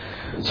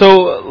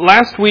So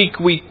last week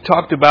we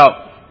talked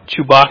about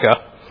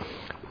Chewbacca.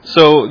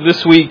 So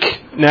this week,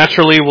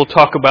 naturally, we'll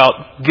talk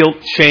about guilt,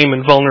 shame,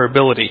 and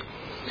vulnerability.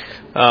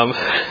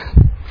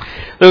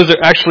 Those are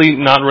actually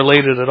not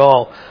related at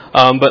all.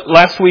 But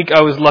last week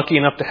I was lucky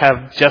enough to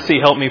have Jesse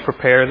help me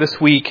prepare.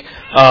 This week,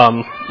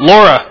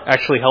 Laura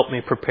actually helped me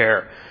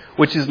prepare,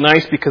 which is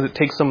nice because it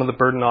takes some of the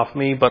burden off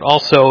me, but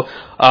also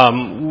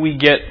we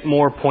get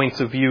more points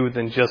of view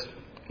than just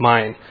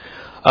mine.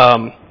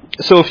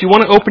 So if you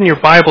want to open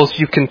your Bibles,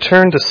 you can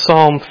turn to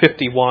Psalm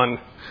 51.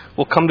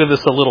 We'll come to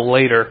this a little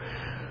later.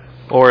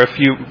 Or if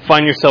you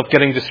find yourself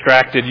getting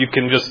distracted, you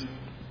can just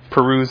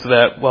peruse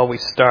that while we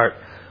start.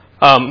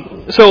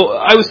 So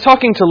I was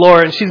talking to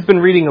Laura, and she's been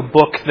reading a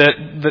book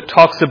that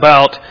talks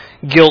about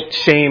guilt,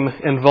 shame,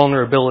 and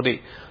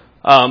vulnerability.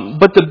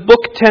 But the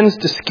book tends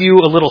to skew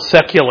a little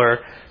secular,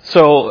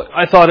 so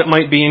I thought it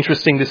might be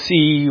interesting to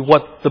see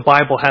what the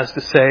Bible has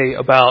to say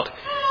about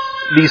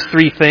these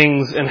three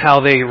things and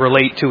how they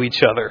relate to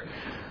each other.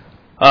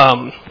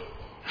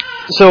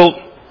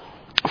 So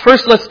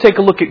first, let's take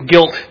a look at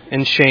guilt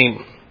and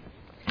shame.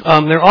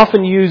 They're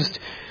often used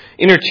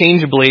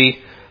interchangeably,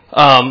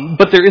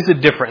 but there is a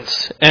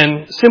difference.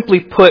 And simply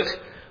put,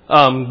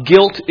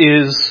 guilt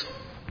is,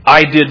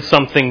 I did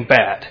something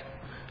bad.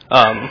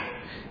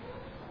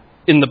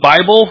 In the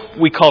Bible,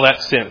 we call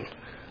that sin.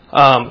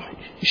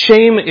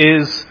 Shame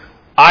is,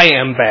 I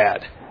am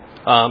bad,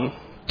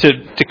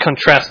 to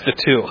contrast the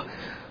two.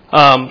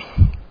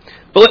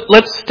 But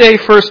let's stay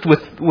first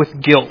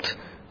with guilt,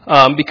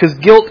 because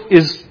guilt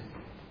is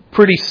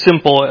pretty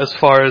simple as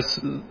far as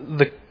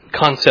the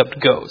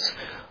concept goes.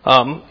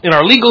 In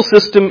our legal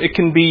system, it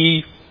can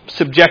be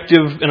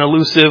subjective and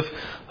elusive,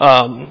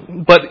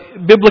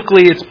 but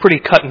biblically it's pretty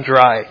cut and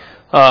dry.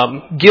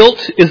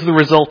 Guilt is the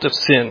result of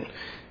sin.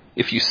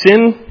 If you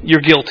sin,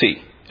 you're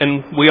guilty,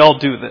 and we all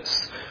do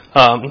this.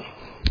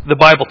 The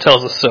Bible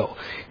tells us so.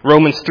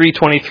 Romans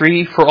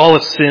 3:23, for all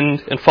have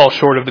sinned and fall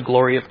short of the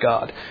glory of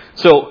God.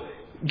 So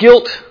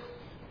guilt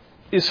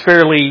is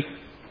fairly,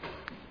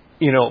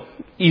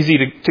 easy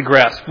to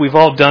grasp. We've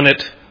all done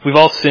it. We've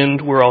all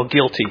sinned. We're all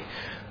guilty.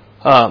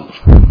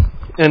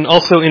 And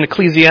also in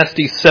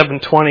Ecclesiastes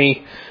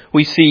 7:20,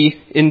 we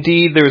see,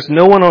 indeed, there is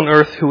no one on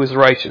earth who is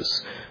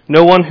righteous,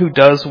 no one who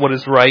does what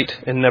is right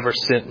and never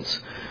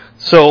sins.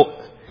 So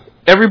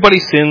everybody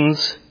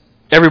sins.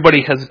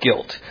 Everybody has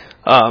guilt.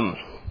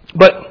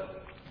 But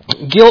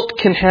guilt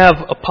can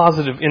have a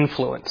positive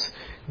influence.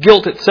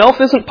 Guilt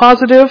itself isn't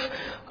positive,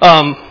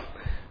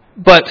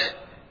 but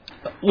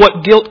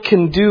what guilt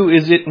can do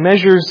is it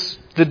measures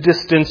the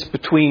distance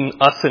between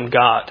us and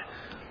God.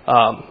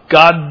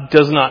 God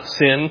does not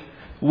sin.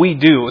 We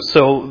do.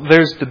 So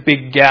there's the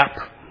big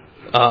gap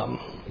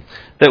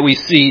that we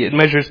see. It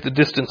measures the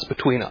distance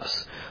between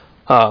us.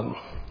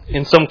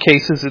 In some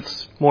cases,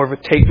 it's more of a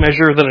tape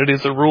measure than it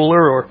is a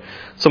ruler, or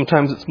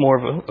sometimes it's more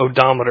of an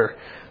odometer.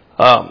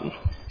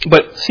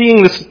 But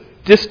seeing this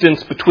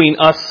distance between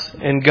us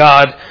and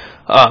God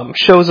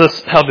shows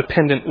us how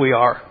dependent we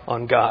are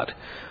on God.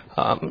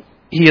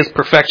 He is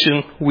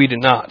perfection, we do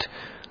not.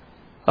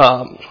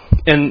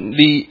 And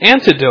the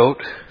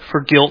antidote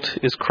for guilt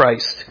is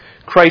Christ.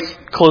 Christ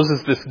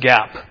closes this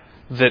gap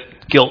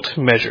that guilt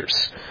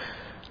measures.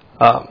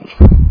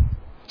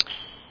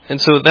 And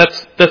so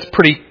that's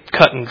pretty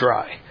cut and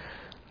dry.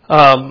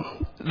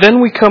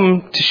 Then we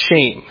come to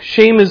shame.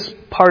 Shame is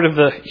part of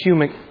the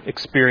human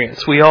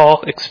experience. We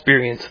all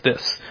experience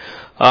this.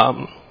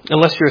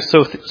 Unless you're a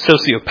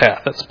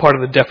sociopath, that's part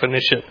of the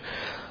definition.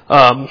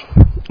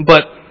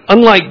 But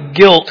unlike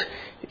guilt,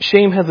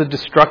 shame has a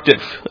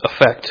destructive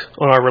effect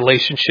on our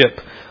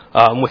relationship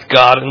with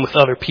God and with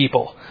other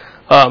people.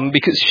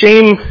 Because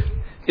shame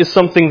is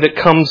something that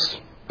comes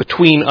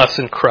between us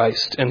and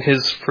Christ and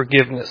His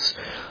forgiveness.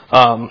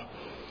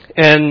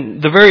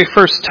 And the very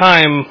first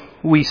time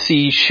we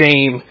see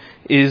shame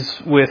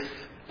is with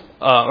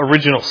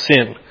original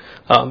sin.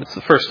 It's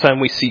the first time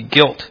we see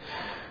guilt.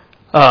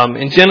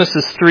 In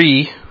Genesis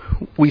 3,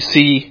 we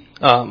see,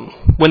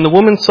 when the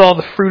woman saw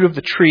the fruit of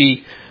the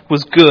tree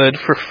was good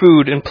for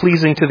food and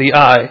pleasing to the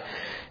eye,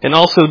 and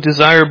also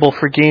desirable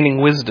for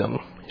gaining wisdom,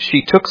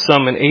 she took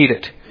some and ate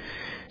it.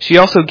 She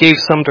also gave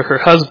some to her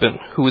husband,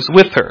 who was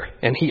with her,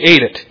 and he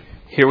ate it.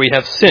 Here we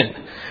have sin.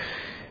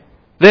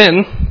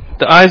 Then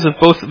the eyes of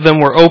both of them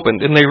were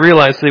opened, and they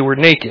realized they were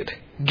naked.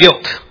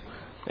 Guilt.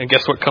 And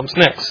guess what comes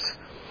next?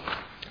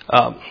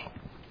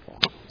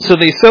 So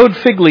they sewed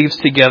fig leaves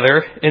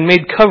together and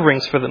made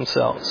coverings for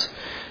themselves.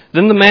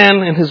 Then the man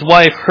and his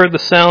wife heard the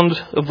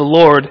sound of the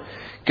Lord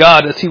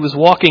God as He was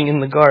walking in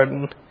the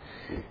garden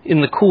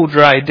in the cool,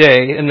 dry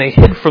day, and they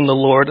hid from the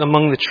Lord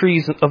among the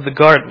trees of the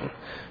garden.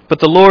 But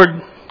the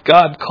Lord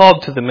God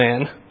called to the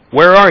man,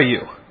 "Where are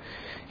you?"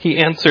 He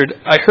answered,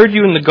 "I heard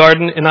you in the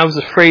garden, and I was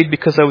afraid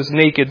because I was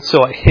naked,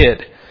 so I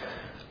hid."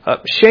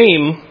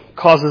 Shame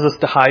causes us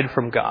to hide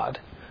from God.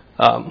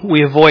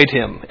 We avoid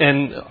Him,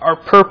 and our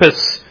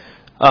purpose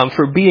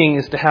for being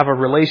is to have a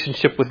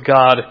relationship with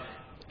God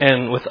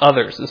and with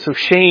others. And so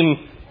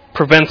shame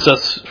prevents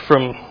us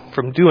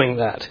from doing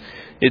that.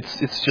 It's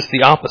just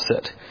the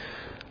opposite.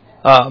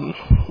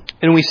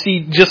 And we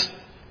see just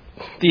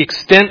the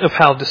extent of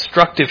how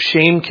destructive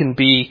shame can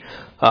be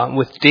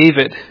with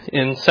David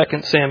in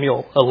 2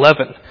 Samuel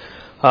 11.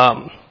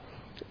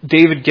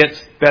 David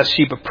gets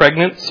Bathsheba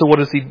pregnant, so what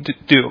does he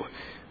do?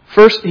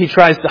 First, he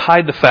tries to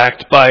hide the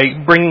fact by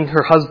bringing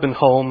her husband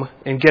home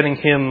and getting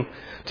him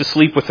to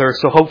sleep with her,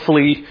 so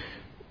hopefully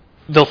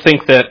they'll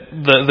think that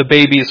the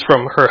baby is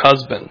from her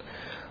husband.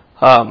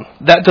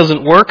 That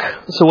doesn't work,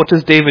 so what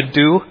does David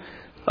do?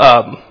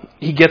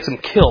 He gets him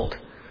killed.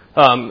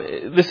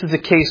 This is a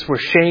case where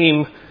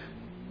shame,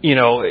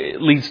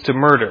 leads to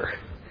murder.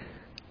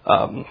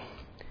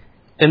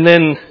 And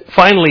then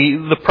finally,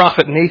 the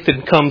prophet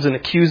Nathan comes and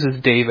accuses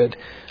David.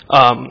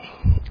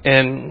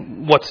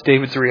 And what's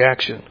David's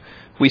reaction?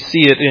 We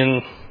see it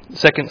in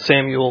 2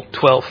 Samuel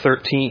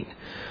 12:13.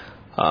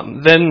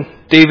 Then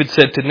David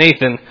said to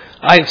Nathan,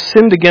 "I have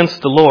sinned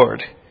against the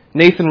Lord."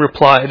 Nathan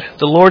replied,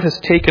 "The Lord has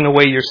taken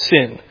away your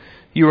sin.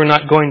 You are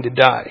not going to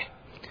die."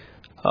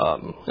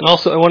 And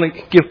also I want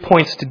to give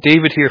points to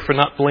David here for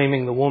not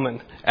blaming the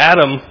woman.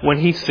 Adam, when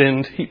he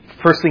sinned,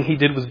 first thing he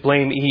did was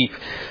blame Eve.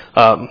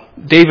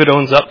 David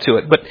owns up to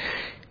it. But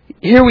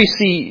here we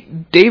see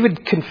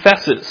David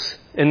confesses,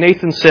 and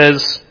Nathan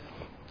says,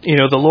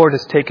 the Lord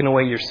has taken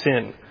away your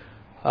sin.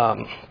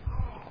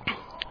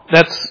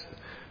 That's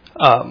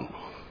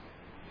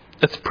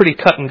pretty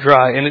cut and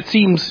dry, and it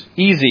seems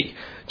easy.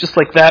 Just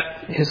like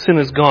that, his sin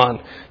is gone.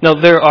 Now,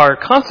 there are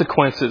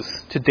consequences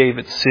to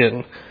David's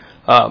sin,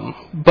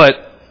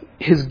 but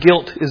his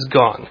guilt is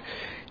gone.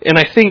 And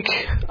I think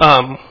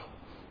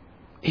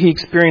he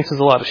experiences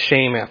a lot of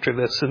shame after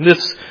this. And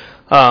this,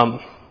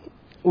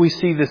 we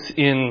see this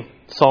in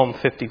Psalm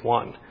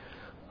 51,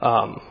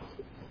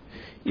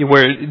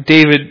 where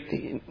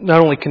David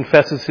not only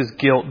confesses his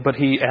guilt, but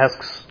he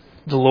asks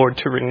the Lord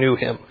to renew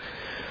him.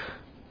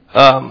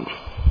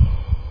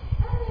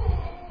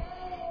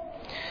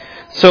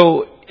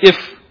 So if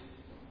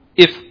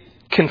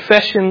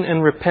confession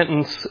and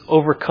repentance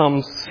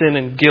overcomes sin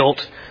and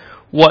guilt,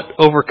 what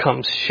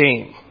overcomes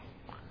shame?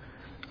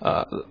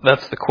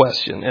 That's the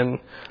question. And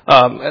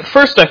at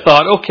first I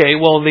thought, okay,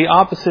 well, the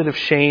opposite of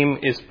shame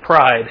is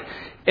pride.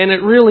 And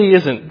it really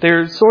isn't.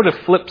 They're sort of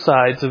flip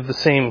sides of the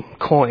same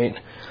coin.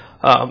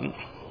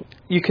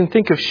 You can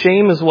think of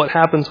shame as what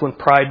happens when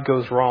pride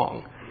goes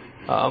wrong.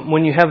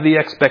 When you have the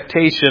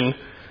expectation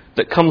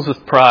that comes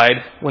with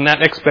pride, when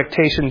that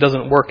expectation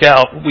doesn't work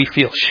out, we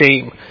feel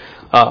shame.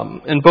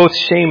 And both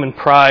shame and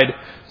pride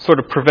sort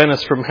of prevent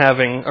us from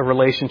having a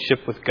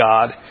relationship with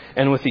God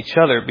and with each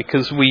other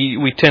because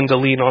we tend to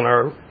lean on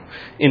our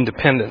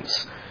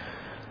independence.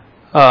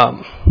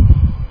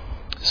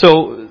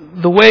 So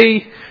the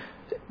way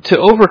to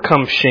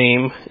overcome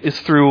shame is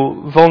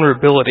through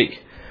vulnerability.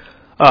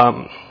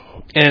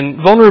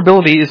 And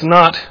vulnerability it's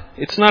not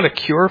a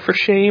cure for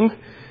shame.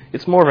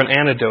 It's more of an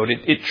antidote.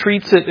 It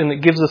treats it and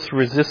it gives us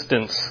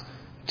resistance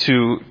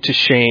to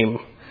shame.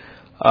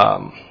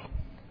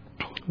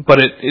 But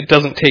it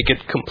doesn't take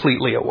it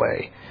completely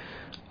away.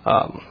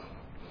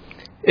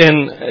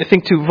 And I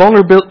think too,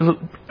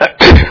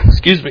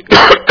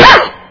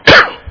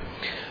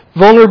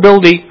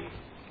 vulnerability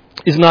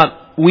is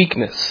not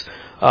weakness,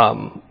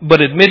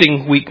 but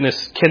admitting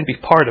weakness can be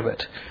part of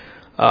it.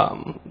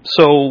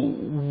 So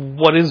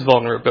what is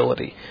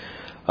vulnerability?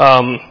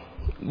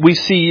 We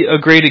see a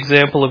great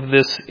example of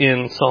this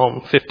in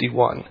Psalm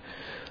 51.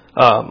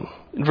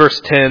 In verse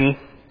 10,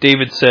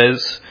 David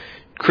says,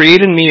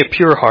 "Create in me a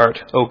pure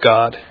heart, O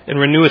God, and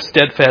renew a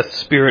steadfast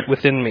spirit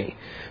within me.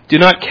 Do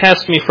not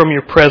cast me from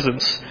your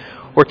presence,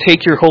 or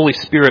take your Holy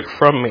Spirit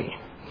from me.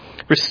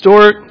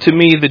 Restore to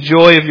me the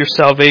joy of your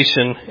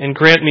salvation, and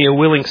grant me a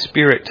willing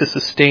spirit to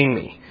sustain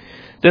me.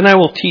 Then I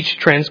will teach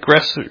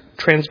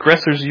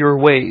transgressors your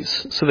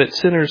ways, so that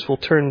sinners will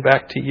turn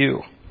back to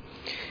you."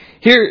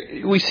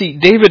 Here we see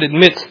David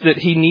admits that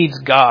he needs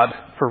God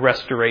for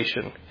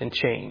restoration and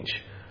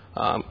change.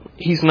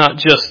 He's not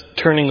just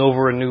turning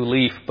over a new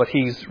leaf, but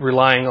he's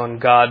relying on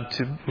God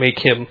to make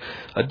him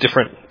a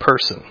different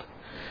person.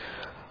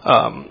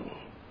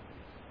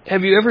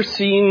 Have you ever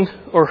seen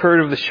or heard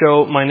of the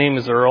show My Name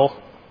is Earl?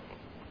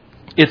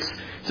 It's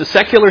a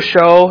secular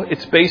show.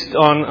 It's based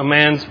on a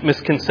man's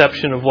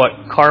misconception of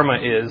what karma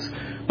is.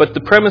 But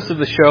the premise of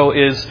the show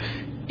is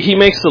he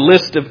makes a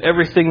list of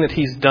everything that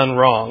he's done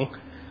wrong,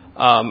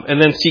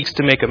 and then seeks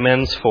to make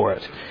amends for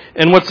it.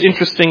 And what's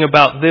interesting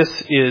about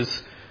this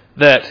is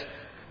that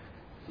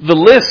the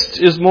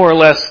list is more or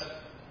less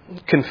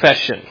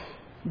confession,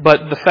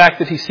 but the fact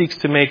that he seeks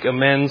to make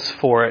amends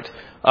for it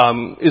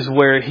is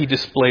where he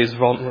displays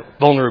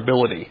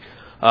vulnerability.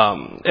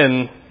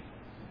 And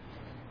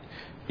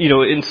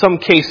in some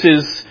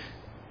cases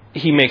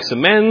he makes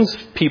amends,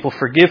 people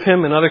forgive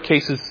him. In other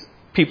cases,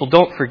 people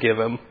don't forgive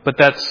him. But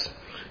that's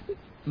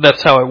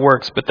how it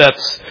works. But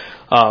that's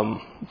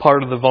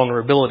part of the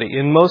vulnerability.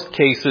 In most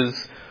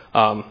cases,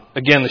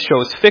 again, the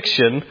show is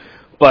fiction,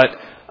 but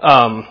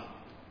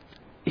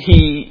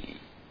he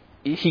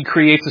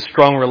creates a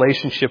strong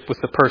relationship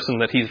with the person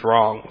that he's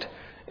wronged.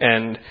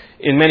 And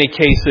in many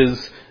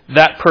cases,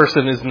 that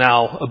person is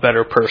now a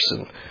better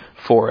person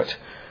for it.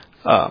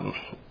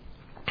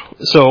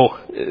 So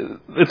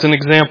it's an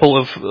example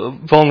of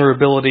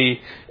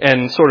vulnerability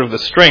and sort of the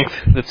strength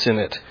that's in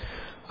it.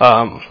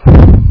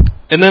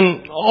 And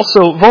then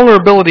also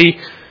vulnerability,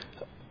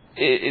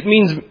 it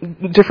means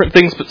different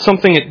things, but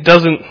something it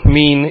doesn't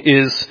mean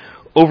is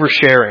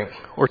oversharing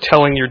or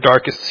telling your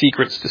darkest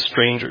secrets to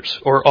strangers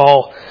or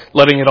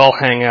letting it all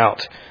hang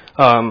out.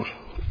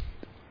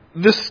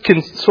 This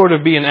can sort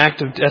of be an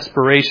act of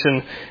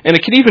desperation, and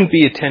it can even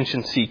be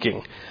attention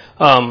seeking.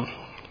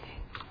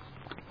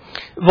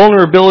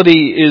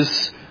 Vulnerability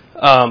is,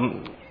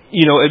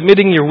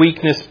 admitting your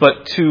weakness,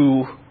 but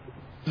to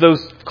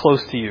those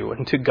close to you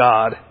and to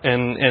God,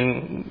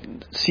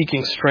 and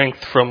seeking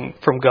strength from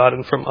God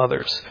and from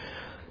others.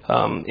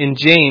 In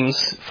James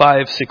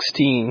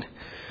 5:16,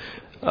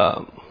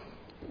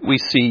 we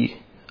see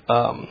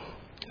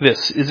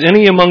this: "Is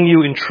any among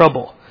you in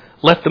trouble?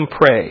 Let them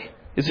pray.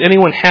 Is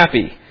anyone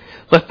happy?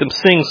 Let them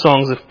sing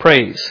songs of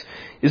praise.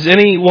 Is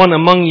anyone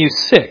among you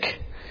sick?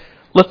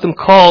 Let them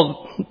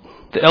call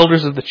the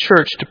elders of the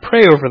church to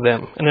pray over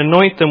them and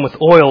anoint them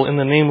with oil in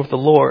the name of the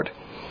Lord.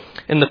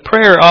 And the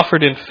prayer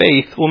offered in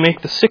faith will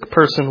make the sick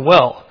person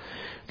well.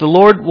 The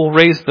Lord will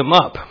raise them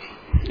up.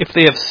 If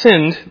they have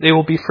sinned, they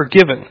will be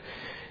forgiven.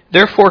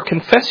 Therefore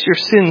confess your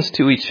sins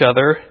to each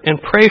other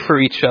and pray for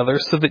each other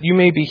so that you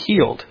may be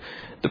healed.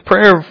 The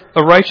prayer of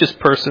a righteous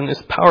person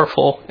is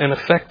powerful and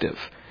effective."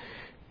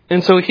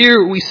 And so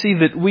here we see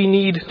that we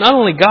need not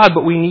only God,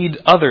 but we need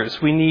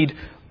others. We need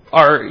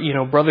our,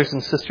 brothers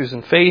and sisters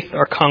in faith,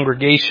 our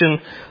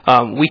congregation.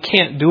 We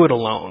can't do it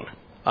alone.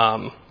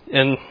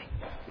 And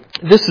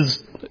this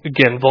is,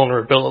 again,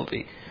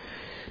 vulnerability.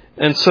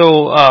 And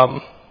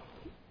so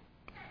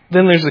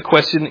then there's the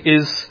question,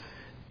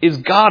 is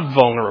God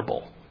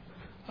vulnerable?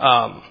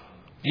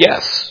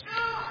 Yes.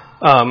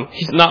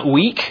 He's not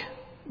weak,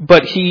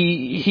 but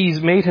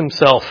he's made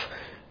himself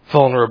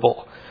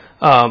vulnerable.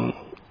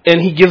 And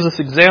he gives us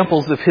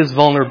examples of his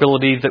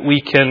vulnerability that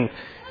we can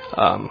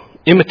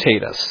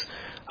imitate us.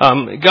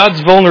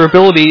 God's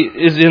vulnerability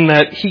is in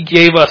that he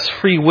gave us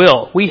free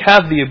will. We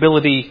have the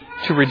ability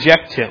to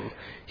reject him.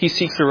 He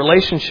seeks a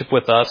relationship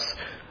with us.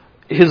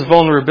 His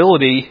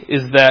vulnerability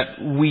is that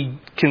we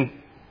can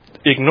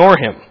ignore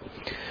him.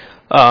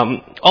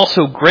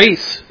 Also,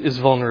 grace is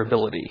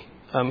vulnerability.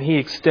 He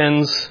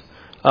extends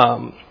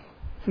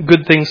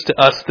good things to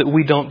us that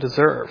we don't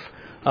deserve,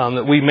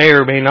 that we may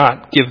or may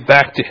not give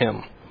back to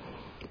him.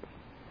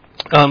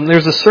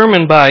 There's a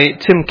sermon by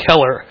Tim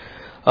Keller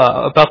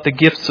about the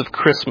gifts of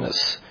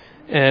Christmas,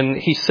 and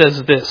he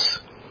says this: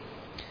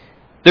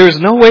 "There is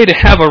no way to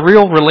have a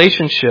real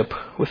relationship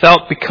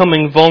without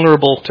becoming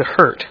vulnerable to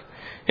hurt.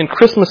 And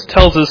Christmas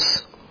tells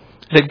us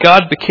that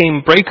God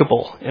became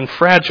breakable and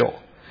fragile.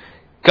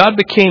 God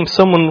became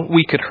someone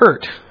we could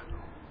hurt.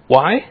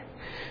 Why?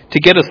 To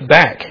get us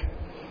back.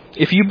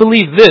 If you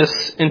believe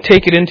this and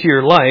take it into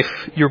your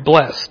life, you're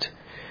blessed.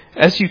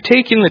 As you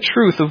take in the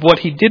truth of what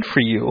he did for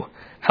you,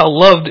 how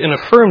loved and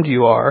affirmed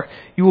you are,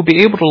 you will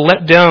be able to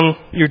let down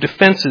your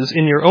defenses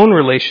in your own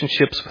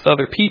relationships with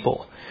other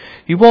people.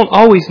 You won't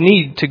always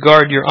need to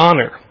guard your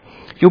honor.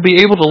 You'll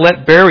be able to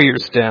let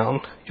barriers down.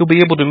 You'll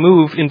be able to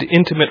move into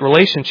intimate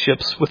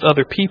relationships with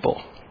other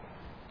people."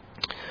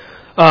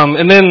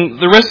 And then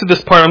the rest of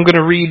this part I'm going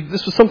to read.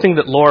 This was something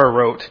that Laura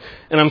wrote,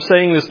 and I'm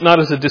saying this not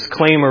as a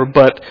disclaimer,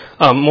 but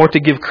more to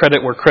give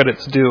credit where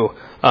credit's due.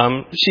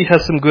 She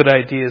has some good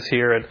ideas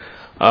here,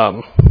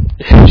 and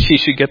she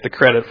should get the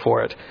credit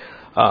for it.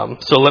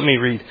 So let me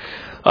read.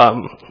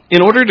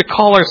 In order to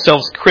call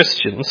ourselves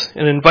Christians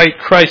and invite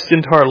Christ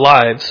into our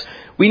lives,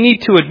 we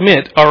need to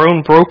admit our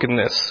own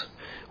brokenness.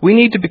 We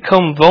need to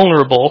become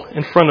vulnerable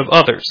in front of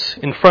others,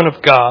 in front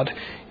of God,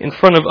 in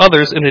front of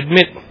others, and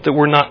admit that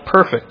we're not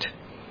perfect,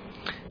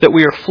 that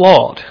we are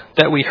flawed,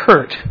 that we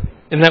hurt,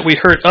 and that we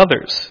hurt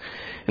others.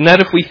 And that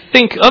if we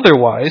think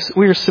otherwise,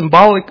 we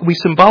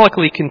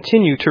symbolically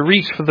continue to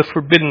reach for the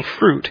forbidden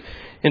fruit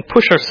and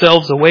push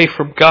ourselves away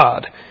from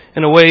God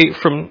and away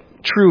from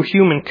true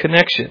human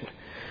connection.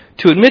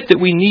 To admit that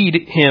we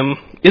need him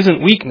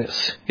isn't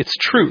weakness, it's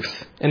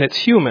truth, and it's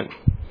human.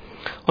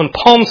 On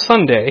Palm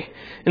Sunday,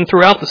 and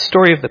throughout the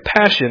story of the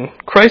Passion,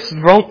 Christ's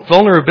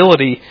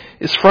vulnerability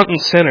is front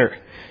and center.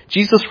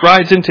 Jesus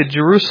rides into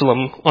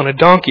Jerusalem on a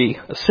donkey,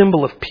 a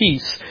symbol of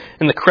peace,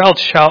 and the crowd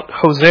shout,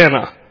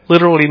 "Hosanna,"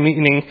 literally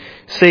meaning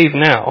 "save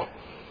now,"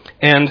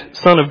 and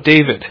 "Son of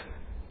David."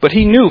 But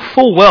he knew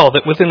full well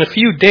that within a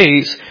few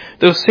days,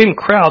 those same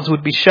crowds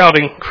would be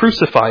shouting,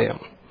 "Crucify him."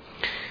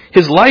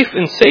 His life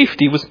and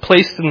safety was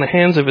placed in the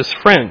hands of his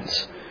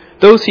friends,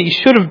 those he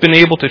should have been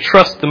able to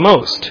trust the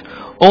most,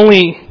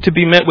 only to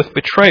be met with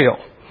betrayal.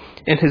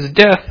 And his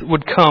death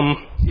would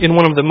come in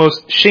one of the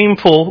most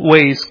shameful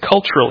ways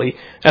culturally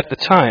at the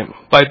time,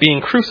 by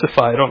being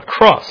crucified on a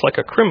cross like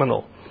a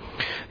criminal.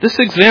 This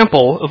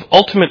example of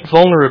ultimate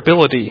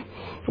vulnerability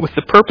with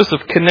the purpose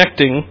of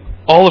connecting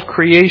all of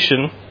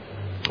creation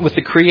with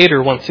the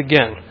Creator once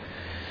again.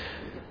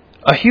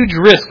 A huge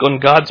risk on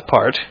God's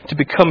part to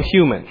become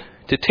human,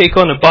 to take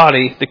on a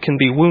body that can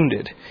be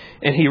wounded,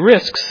 and he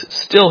risks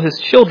still his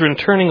children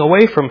turning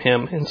away from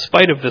him in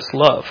spite of this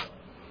love.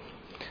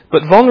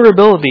 But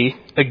vulnerability,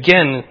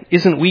 again,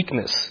 isn't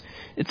weakness.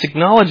 It's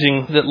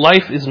acknowledging that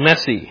life is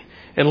messy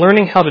and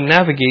learning how to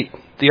navigate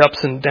the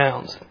ups and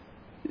downs.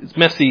 It's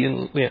messy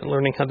and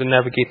learning how to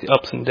navigate the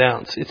ups and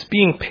downs. It's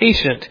being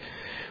patient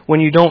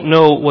when you don't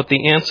know what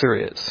the answer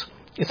is.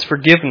 It's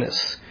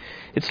forgiveness.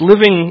 It's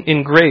living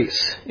in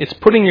grace. It's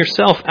putting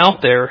yourself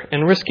out there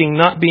and risking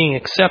not being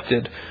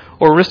accepted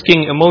or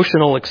risking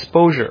emotional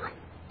exposure.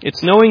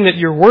 It's knowing that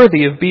you're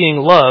worthy of being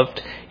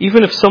loved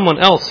even if someone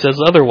else says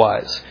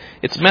otherwise.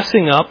 It's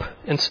messing up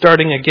and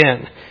starting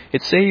again.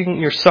 It's saying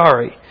you're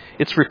sorry.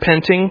 It's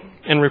repenting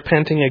and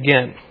repenting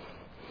again.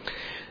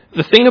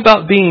 The thing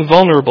about being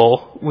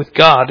vulnerable with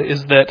God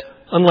is that,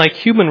 unlike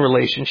human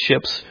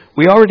relationships,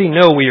 we already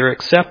know we are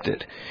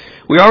accepted.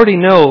 We already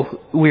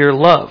know we are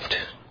loved.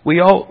 We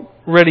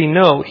already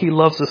know He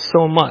loves us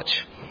so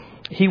much.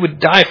 He would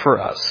die for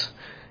us.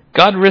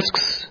 God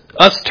risks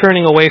us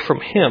turning away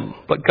from Him,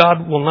 but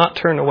God will not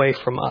turn away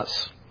from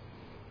us.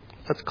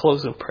 Let's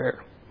close in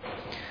prayer.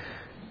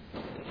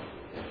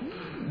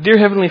 Dear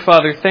Heavenly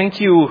Father,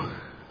 thank you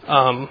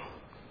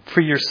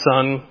for your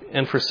Son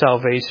and for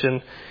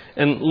salvation.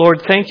 And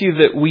Lord, thank you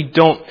that we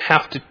don't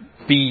have to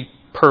be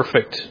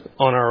perfect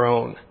on our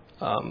own.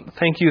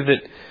 Thank you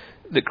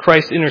that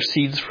Christ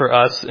intercedes for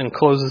us and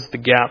closes the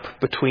gap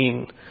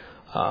between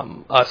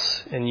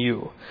us and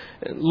you.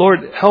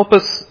 Lord, help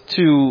us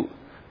to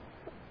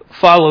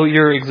follow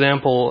your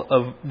example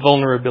of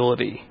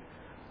vulnerability.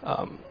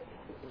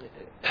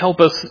 Help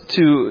us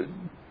to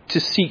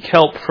seek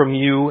help from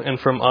you and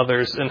from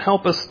others, and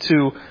help us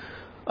to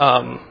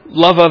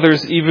love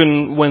others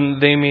even when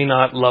they may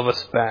not love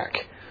us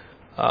back.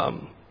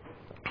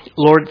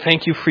 Lord,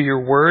 thank you for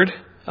your word.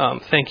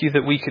 Thank you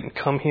that we can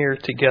come here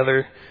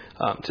together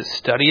to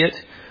study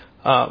it.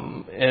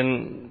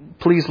 And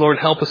please, Lord,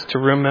 help us to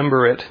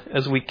remember it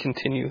as we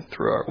continue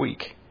through our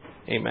week.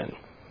 Amen.